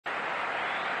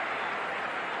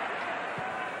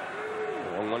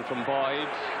One from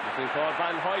Boyd, looking for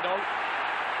Van Hooijdonk.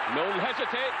 Milne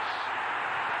hesitates.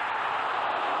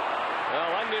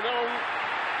 Well, Andy Milne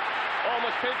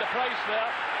almost paid the price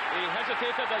there. He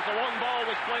hesitated as the long ball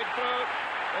was played through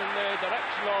in the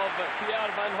direction of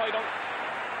Pierre Van Hooijdonk.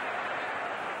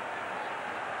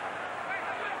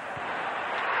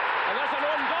 And there's an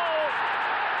own goal.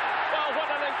 Well, what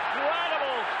an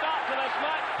incredible start to this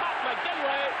match. Pat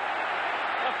McGinlay,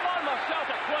 the former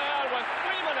Celtic player, with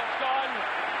 3 minutes gone,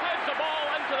 plays the ball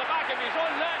into the back of his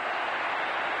own net.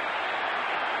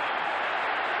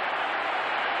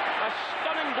 A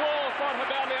stunning blow for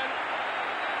Hibernian.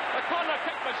 The corner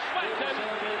kick was swept in,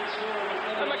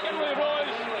 and McGinlay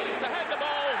rose to head the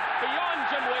ball beyond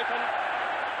Jim Leighton.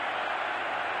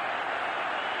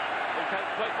 He can't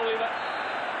quite believe it.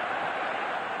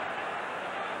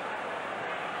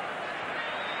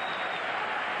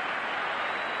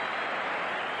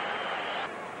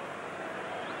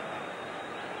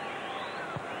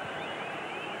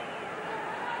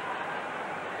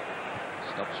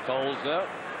 Stops calls there.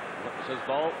 That was his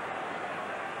ball.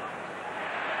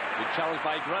 Good challenge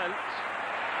by Grant.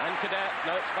 And Cadete.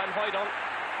 Now it's Van Hooijdonk.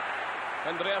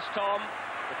 Andreas Tom.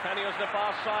 The Canio's the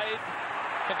far side.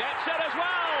 Cadete's there as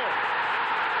well.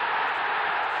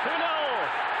 2-0.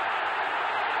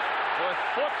 With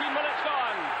 14 minutes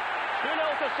gone. 2-0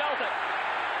 to Celtic.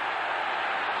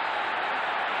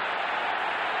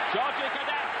 Georgie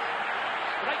Cadete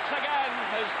strikes again.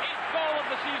 His 8th goal of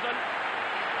the season.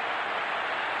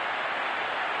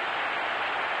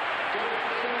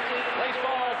 Nice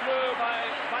ball through by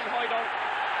Van Hooijdonk.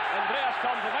 Andreas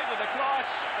Tom provided the cross,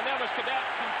 and there was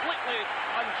Cadete completely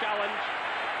unchallenged.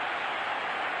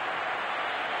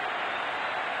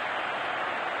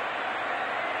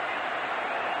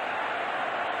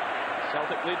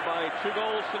 Celtic lead by 2-0.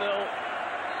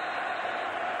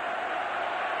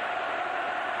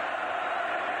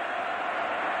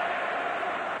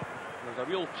 There's a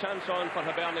real chance on for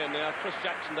Hibernian there. Chris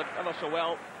Jackson did ever so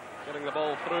well getting the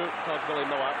ball through towards Billy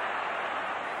Miller.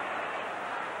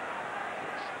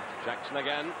 It's Jackson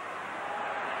again.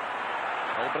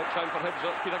 Ball breaks down for Hibs.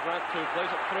 Peter Grant who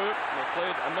plays it through. They've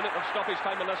played a minute of stoppage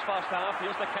time in this first half.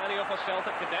 Here's the Canio for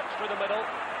Celtic. Cadet's through the middle.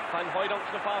 Van Hooijdonk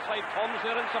to the far side. Tom's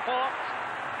there in support.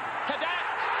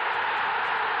 Cadete!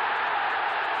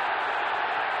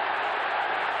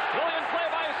 Brilliant play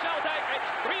by Celtic. It's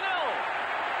 3-0.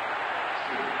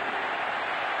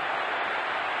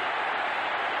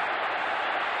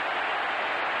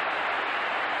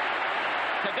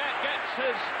 Cadete gets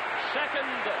his second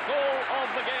goal of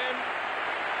the game.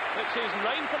 It's his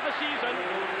 9th of the season.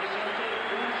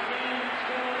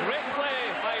 Great play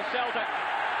by Celtic.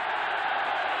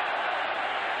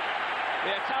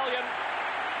 The Italian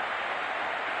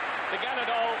began it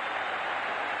all.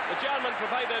 The German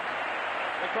provided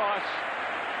the cross,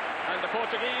 and the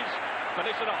Portuguese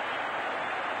finish it off.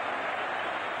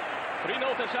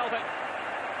 3-0 to Celtic.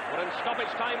 We're in stoppage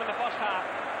time in the first half.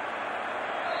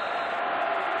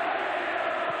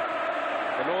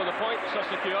 They know the points are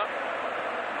secure.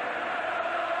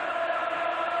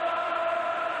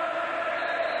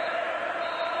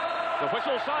 The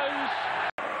whistle sounds.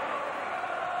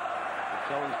 The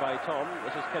challenge by Tom.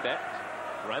 This is Cadete.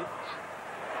 Grant.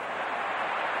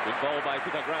 Good ball by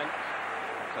Peter Grant.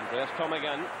 It's Andreas Tom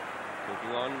again.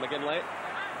 Taking on McGinlay.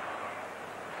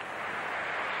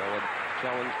 Solid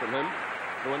challenge from him.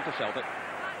 Throw into Celtic.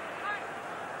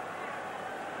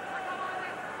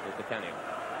 Here's the Canio.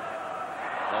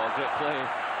 Oh, great play.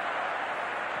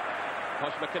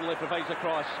 Josh McKinlay provides a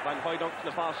cross. Van Hooijdonk to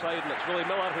the far side, and it's Willie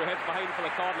Miller who heads behind for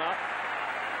the corner.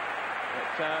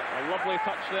 It's a lovely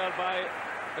touch there by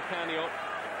the Canio.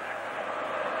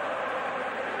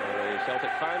 The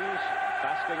Celtic fans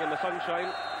basking in the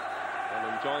sunshine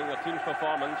and enjoying their team's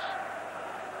performance.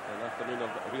 An afternoon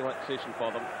of relaxation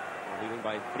for them. They're leading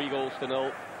by 3-0.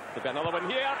 Could be another one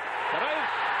here. There is.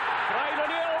 Brian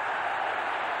O'Neill.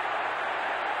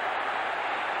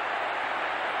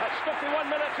 That's 51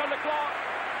 minutes on the clock.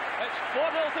 It's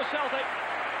 4-0 to Celtic.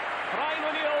 Brian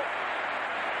O'Neill.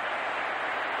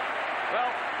 Well,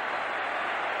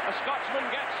 a Scotsman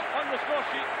gets on the score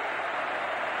sheet.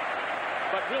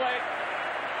 But really,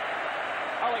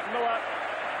 Alec Miller,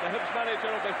 the Hibs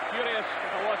manager, will be furious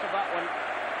with the loss of that one.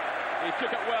 He took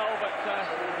it well, but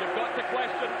you've got to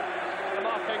question the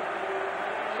marking.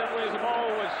 Certainly as the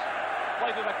ball was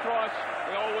flighted across,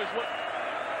 they always looked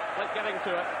like getting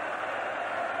to it.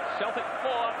 Celtic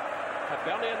 4,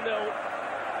 Hibernian 0.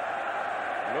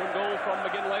 An own goal from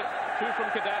McGinlay, 2 from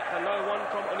Cadete, and now 1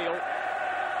 from O'Neill.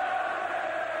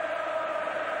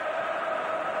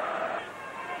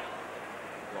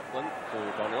 Laughlin to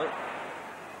Donnelly.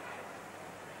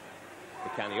 To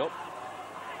canny up.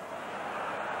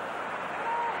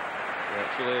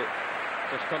 Actually,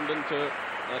 just turned into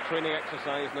a training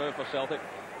exercise now for Celtic.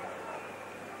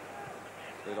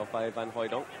 Played off by Van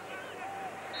Hooijdonk.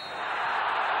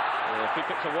 Free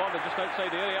kicks awarded just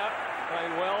outside the area.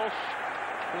 Brian Welsh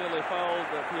clearly fouled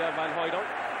Pierre Van Hooijdonk.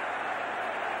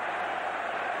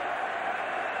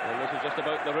 And this is just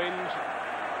about the range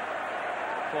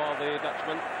for the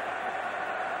Dutchman.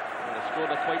 And they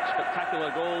scored a quite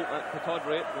spectacular goal at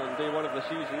Cadete on day one of the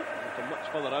season, from much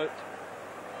further out.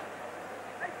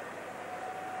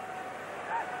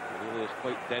 It really is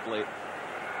quite deadly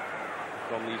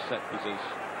from these set pieces.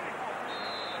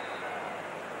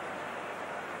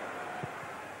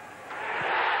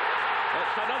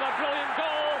 It's another brilliant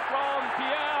goal from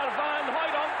Pierre Van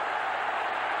Hooijdonk.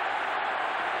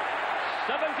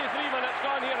 73 minutes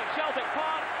gone here at Celtic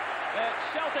Park. It's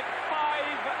Celtic 5,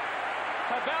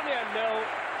 Hibernian 0.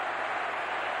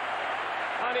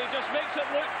 And he just makes it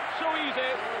look so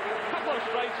easy. Couple of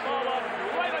strides forward,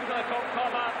 right into the top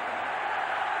corner.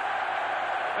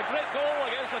 A great goal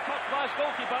against the top-class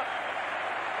goalkeeper.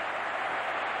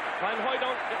 Van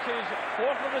Hooijdonk gets his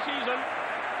 4th of the season.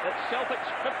 It's Celtic's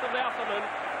 5th of the afternoon.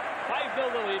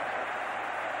 5-0 the lead.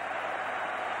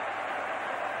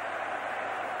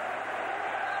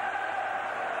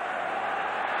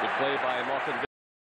 Good play by Martin.